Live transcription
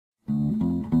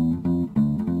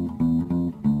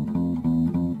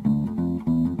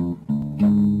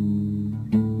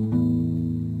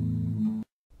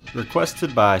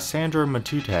Requested by Sandra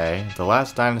Matute, The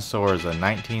Last Dinosaur is a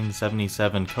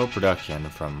 1977 co-production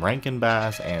from Rankin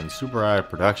and Tsuburaya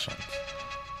Productions,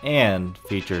 and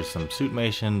features some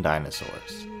suitmation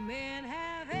dinosaurs.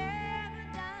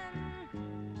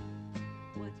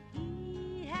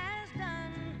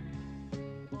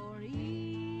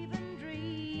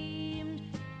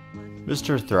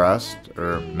 Mr. Thrust,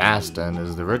 or Maston,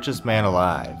 is the richest man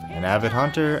alive, an avid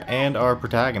hunter, and our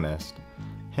protagonist.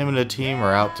 Him and a team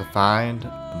are out to find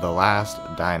the last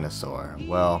dinosaur.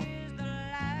 Well,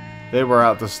 they were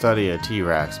out to study a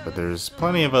T-Rex, but there's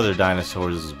plenty of other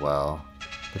dinosaurs as well.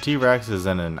 The T-Rex is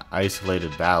in an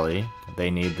isolated valley.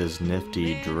 They need this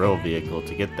nifty drill vehicle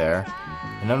to get there,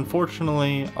 and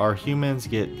unfortunately, our humans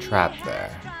get trapped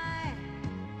there.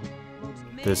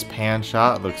 This pan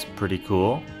shot looks pretty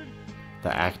cool.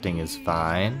 The acting is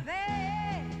fine.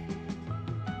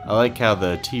 I like how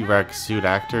the T-Rex suit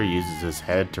actor uses his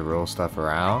head to roll stuff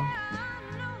around.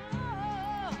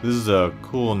 This is a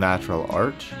cool natural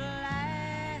arch.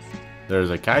 There's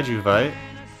a kaiju fight.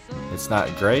 It's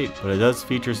not great, but it does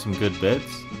feature some good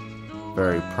bits.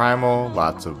 Very primal,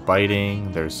 lots of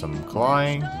biting, there's some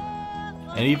clawing,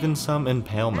 and even some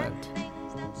impalement.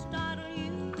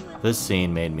 This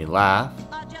scene made me laugh.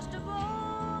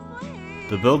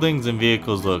 The buildings and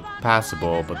vehicles look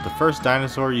passable, but the first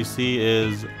dinosaur you see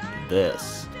is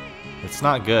this. It's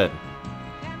not good.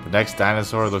 The next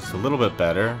dinosaur looks a little bit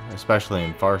better, especially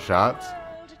in far shots.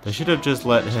 They should have just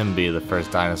let him be the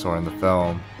first dinosaur in the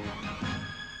film.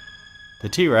 The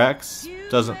T-Rex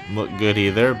doesn't look good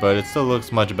either, but it still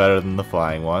looks much better than the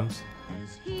flying ones.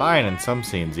 Fine in some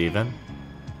scenes even,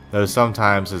 though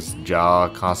sometimes his jaw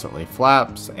constantly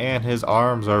flaps and his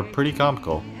arms are pretty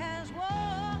comical.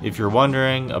 If you're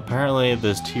wondering, apparently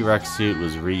this T-Rex suit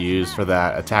was reused for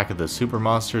that Attack of the Super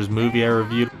Monsters movie I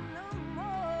reviewed.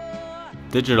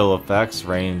 Digital effects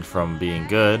range from being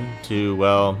good to,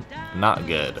 well, not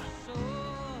good.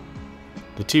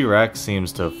 The T-Rex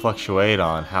seems to fluctuate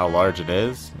on how large it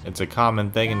is. It's a common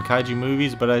thing in kaiju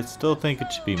movies, but I still think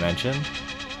it should be mentioned.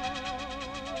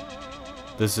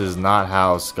 This is not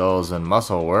how skulls and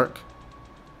muscle work.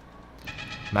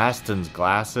 Maston's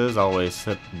glasses always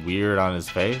sit weird on his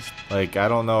face. Like, I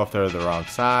don't know if they're the wrong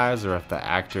size or if the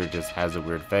actor just has a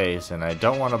weird face, and I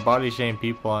don't want to body shame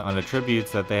people on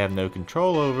attributes that they have no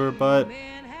control over, but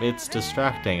it's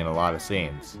distracting in a lot of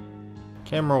scenes.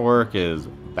 Camera work is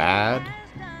bad.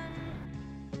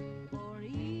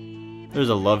 There's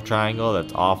a love triangle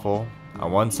that's awful. On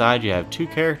one side you have two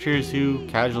characters who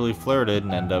casually flirted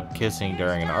and end up kissing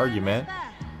during an argument.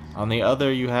 On the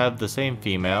other, you have the same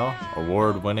female,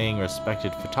 award-winning,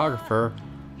 respected photographer,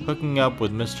 hooking up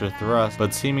with Mr. Thrust,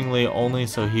 but seemingly only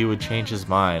so he would change his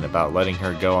mind about letting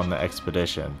her go on the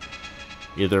expedition.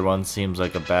 Either one seems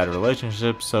like a bad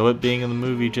relationship, so it being in the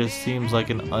movie just seems like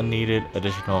an unneeded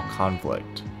additional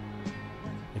conflict.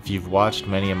 If you've watched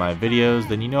many of my videos,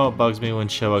 then you know it bugs me when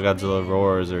Showa Godzilla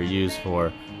roars are used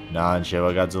for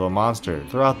non-Showa Godzilla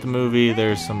monsters. Throughout the movie,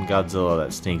 there's some Godzilla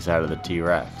that sneaks out of the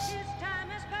T-Rex.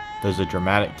 There's a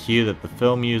dramatic cue that the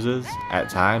film uses. At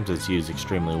times it's used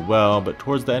extremely well, but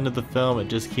towards the end of the film it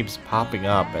just keeps popping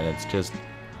up and it's just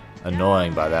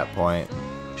annoying by that point.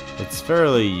 It's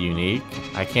fairly unique.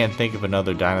 I can't think of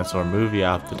another dinosaur movie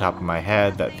off the top of my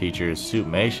head that features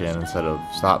suitmation instead of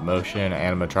stop motion,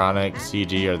 animatronic,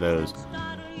 CG, or those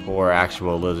poor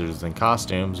actual lizards in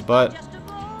costumes, but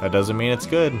that doesn't mean it's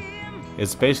good.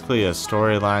 It's basically a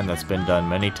storyline that's been done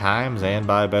many times and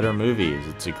by better movies.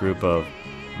 It's a group of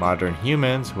modern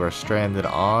humans who are stranded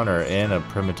on or in a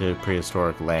primitive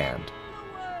prehistoric land.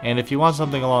 And if you want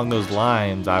something along those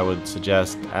lines, I would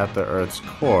suggest At the Earth's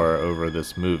Core over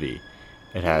this movie.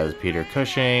 It has Peter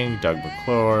Cushing, Doug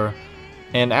McClure,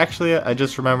 and actually I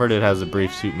just remembered it has a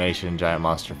brief suitmation giant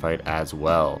monster fight as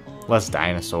well. Less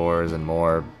dinosaurs and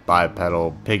more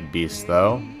bipedal pig beasts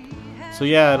though. So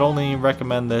yeah, I'd only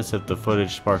recommend this if the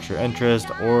footage sparks your interest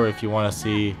or if you want to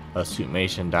see a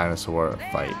suitmation dinosaur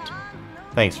fight.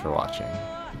 Thanks for watching.